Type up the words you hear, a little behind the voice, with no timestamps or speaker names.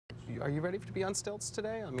Are you ready to be on stilts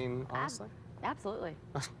today? I mean, honestly. Absolutely.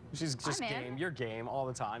 She's just game. You're game all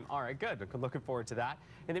the time. All right, good. Looking forward to that.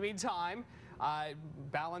 In the meantime,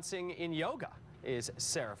 balancing in yoga is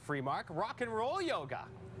Sarah Freemark. Rock and roll yoga.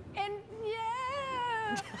 And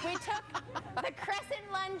yeah, we took the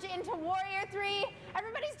crescent lunge into Warrior 3.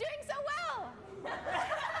 Everybody's doing so well.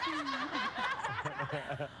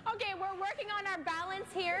 Okay, we're working on our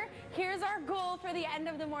balance here. Here's our goal for the end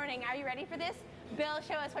of the morning. Are you ready for this? Bill,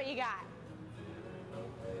 show us what you got.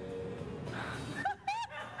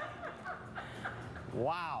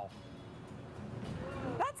 Wow.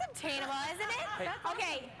 That's obtainable, isn't it? Hey,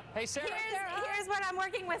 okay. Hey, Sarah. Here's what I'm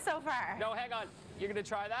working with so far. No, hang on. You're going to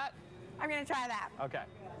try that? I'm going to try that. Okay.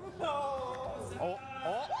 Oh.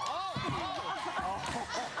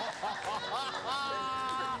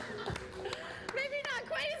 Maybe not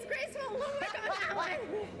quite as graceful. We'll work on that one.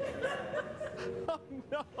 Oh,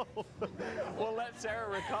 no. We'll let Sarah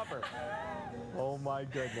recover. Oh, my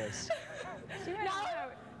goodness. No,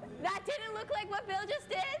 that didn't look like what Bill just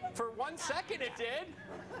did. For 1 second, it did.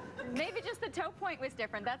 Maybe just the toe point was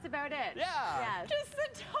different. That's about it. Yeah. Just the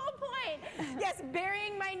toe point. Yes,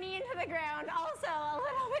 burying my knee into the ground, also a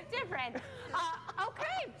little bit different.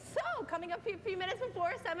 Okay, so coming up a few minutes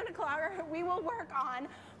before 7 o'clock, we will work on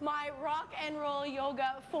my rock and roll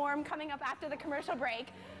yoga form coming up after the commercial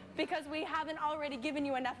break. Because we haven't already given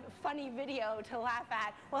you enough funny video to laugh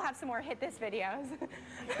at, we'll have some more Hit This videos.